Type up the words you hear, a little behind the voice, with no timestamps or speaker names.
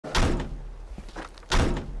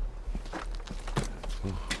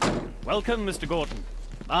Welcome, Mr. Gordon.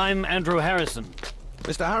 I'm Andrew Harrison.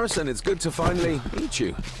 Mr. Harrison, it's good to finally meet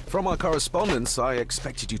you. From our correspondence, I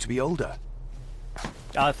expected you to be older.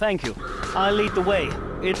 Thank you. I'll lead the way.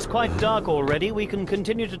 It's quite dark already. We can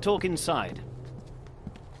continue to talk inside.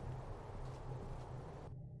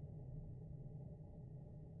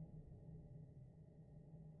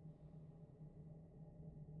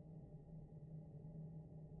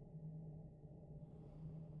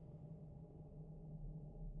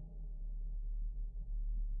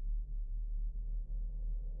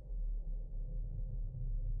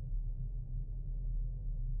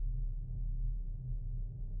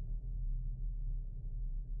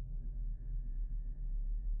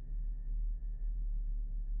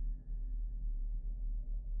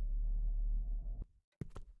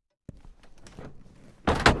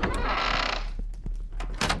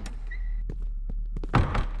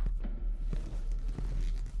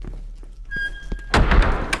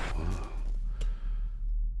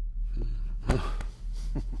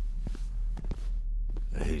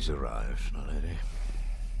 He's arrived, my lady.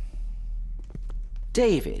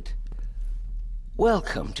 David,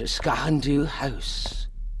 welcome to Skahandu House.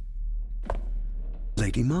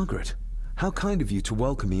 Lady Margaret, how kind of you to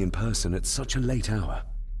welcome me in person at such a late hour.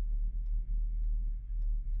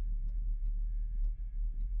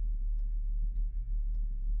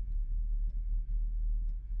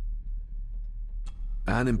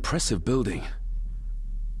 An impressive building.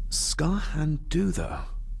 Skahandu, though.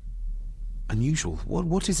 Unusual.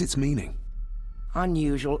 What is its meaning?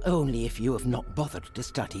 Unusual only if you have not bothered to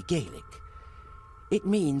study Gaelic. It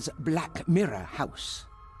means Black Mirror House.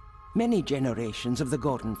 Many generations of the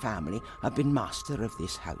Gordon family have been master of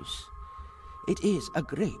this house. It is a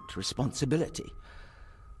great responsibility.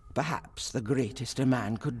 Perhaps the greatest a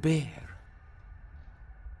man could bear.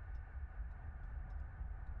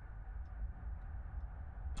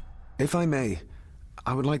 If I may,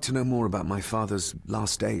 I would like to know more about my father's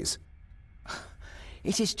last days.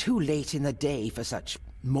 It is too late in the day for such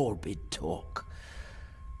morbid talk.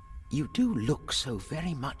 You do look so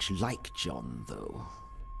very much like John, though.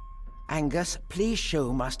 Angus, please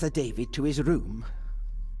show Master David to his room.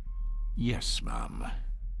 Yes, ma'am.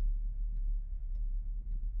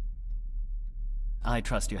 I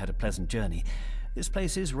trust you had a pleasant journey. This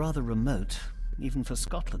place is rather remote, even for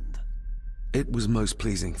Scotland. It was most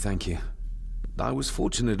pleasing, thank you. I was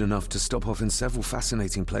fortunate enough to stop off in several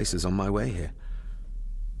fascinating places on my way here.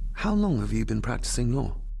 How long have you been practicing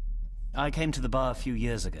law? I came to the bar a few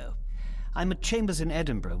years ago. I'm at Chambers in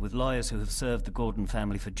Edinburgh with lawyers who have served the Gordon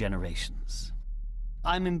family for generations.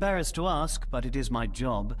 I'm embarrassed to ask, but it is my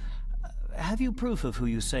job. Have you proof of who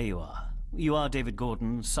you say you are? You are David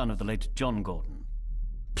Gordon, son of the late John Gordon.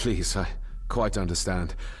 Please, I quite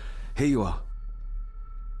understand. Here you are.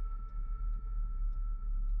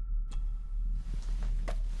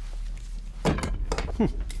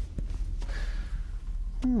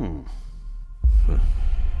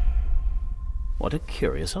 What a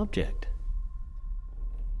curious object.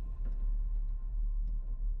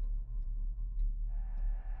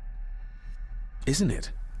 Isn't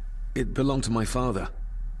it? It belonged to my father.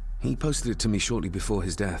 He posted it to me shortly before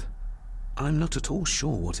his death. I'm not at all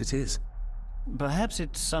sure what it is. Perhaps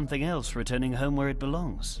it's something else returning home where it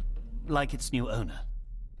belongs, like its new owner.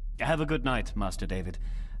 Have a good night, Master David.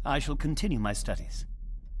 I shall continue my studies.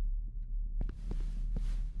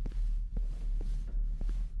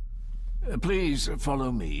 Please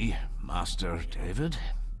follow me, Master David.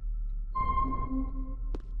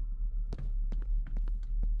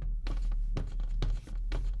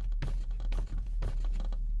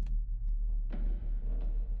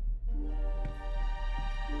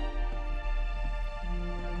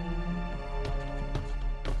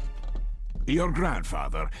 Your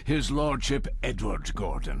grandfather, His Lordship Edward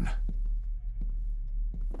Gordon.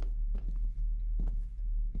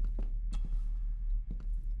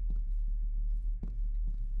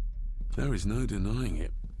 There is no denying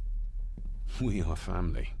it. We are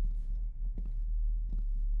family.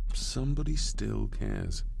 Somebody still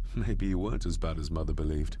cares. Maybe you weren't as bad as Mother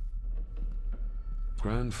believed.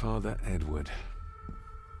 Grandfather Edward.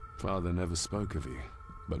 Father never spoke of you,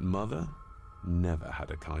 but Mother never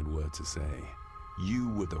had a kind word to say. You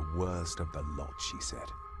were the worst of the lot, she said.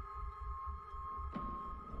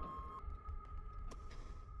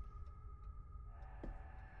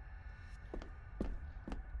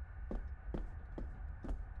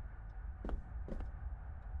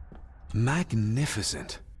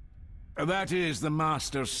 Magnificent. That is the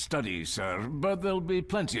Master's study, sir, but there'll be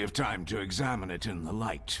plenty of time to examine it in the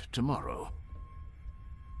light tomorrow.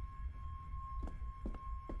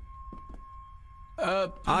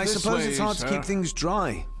 I This suppose way, it's hard sir. to keep things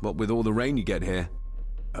dry, what with all the rain you get here.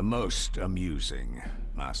 Most amusing,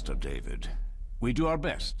 Master David. We do our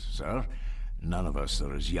best, sir. None of us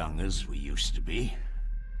are as young as we used to be.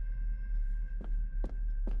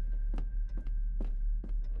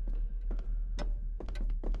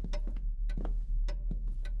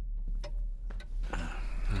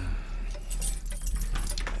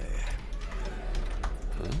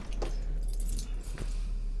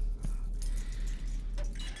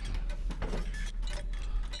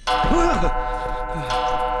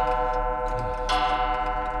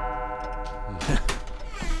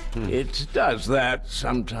 It does that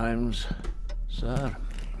sometimes, sir.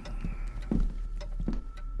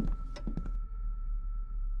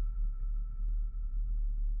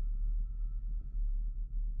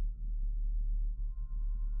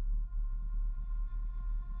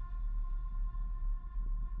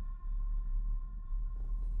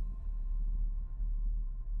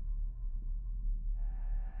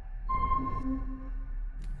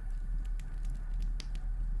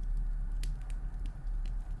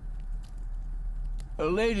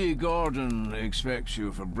 Lady Gordon expects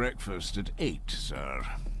you for breakfast at 8, sir.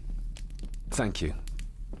 Thank you.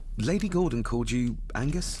 Lady Gordon called you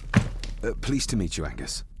Angus? Pleased to meet you,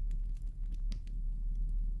 Angus.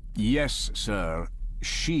 Yes, sir.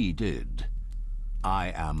 She did.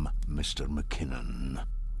 I am Mr. McKinnon.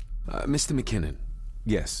 Mr. McKinnon.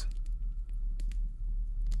 Yes.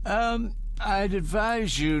 I'd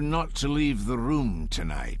advise you not to leave the room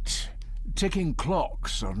tonight. Ticking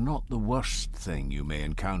clocks are not the worst thing you may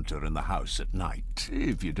encounter in the house at night,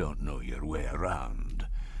 if you don't know your way around.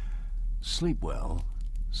 Sleep well,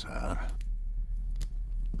 sir.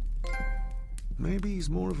 Maybe he's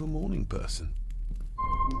more of a morning person.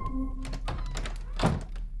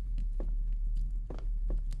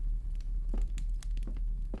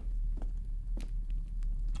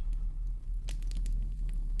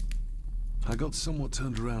 I got somewhat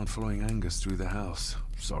turned around following Angus through the house.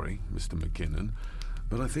 Sorry, Mr. McKinnon,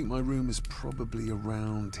 but I think my room is probably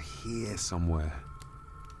around here somewhere.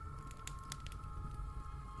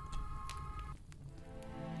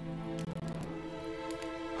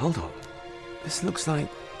 Hold on. This looks like...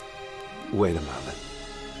 Wait a moment.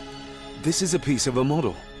 This is a piece of a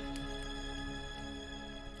model.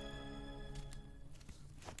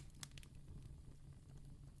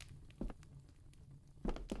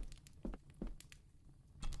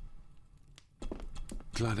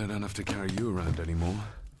 Glad I don't have to carry you around anymore.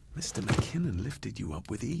 Mr. McKinnon lifted you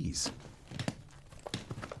up with ease.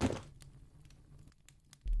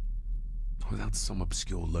 Without some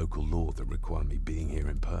obscure local law that required me being here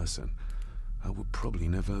in person, I would probably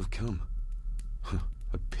never have come.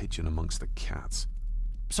 A pigeon amongst the cats.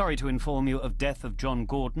 Sorry to inform you of death of John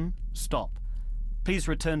Gordon. Stop. Please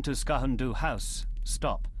return to Skahundu House.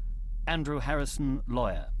 Stop. Andrew Harrison,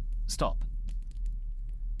 lawyer. Stop.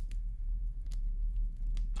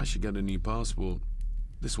 I should get a new passport.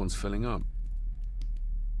 This one's filling up.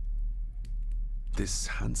 This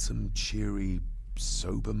handsome, cheery,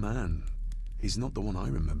 sober man. He's not the one I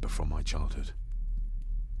remember from my childhood.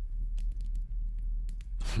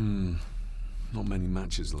 Not many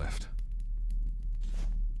matches left.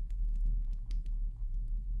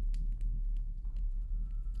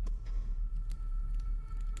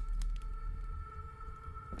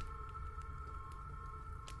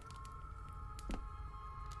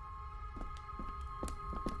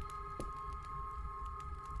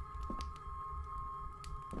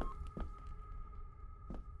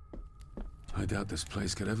 I doubt this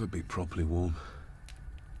place could ever be properly warm.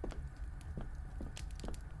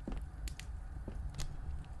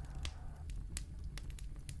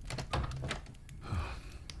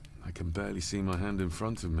 I can barely see my hand in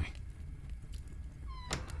front of me.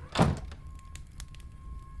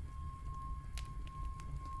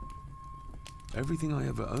 Everything I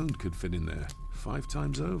ever owned could fit in there, 5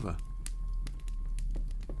 times over.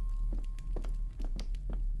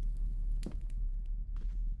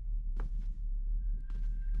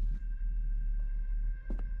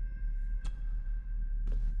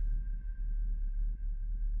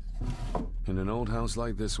 In an old house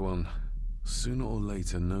like this one, sooner or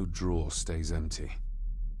later no drawer stays empty.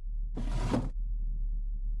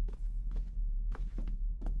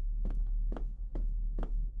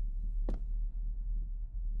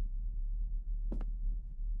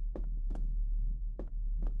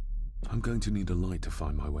 I'm going to need a light to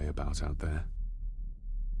find my way about out there.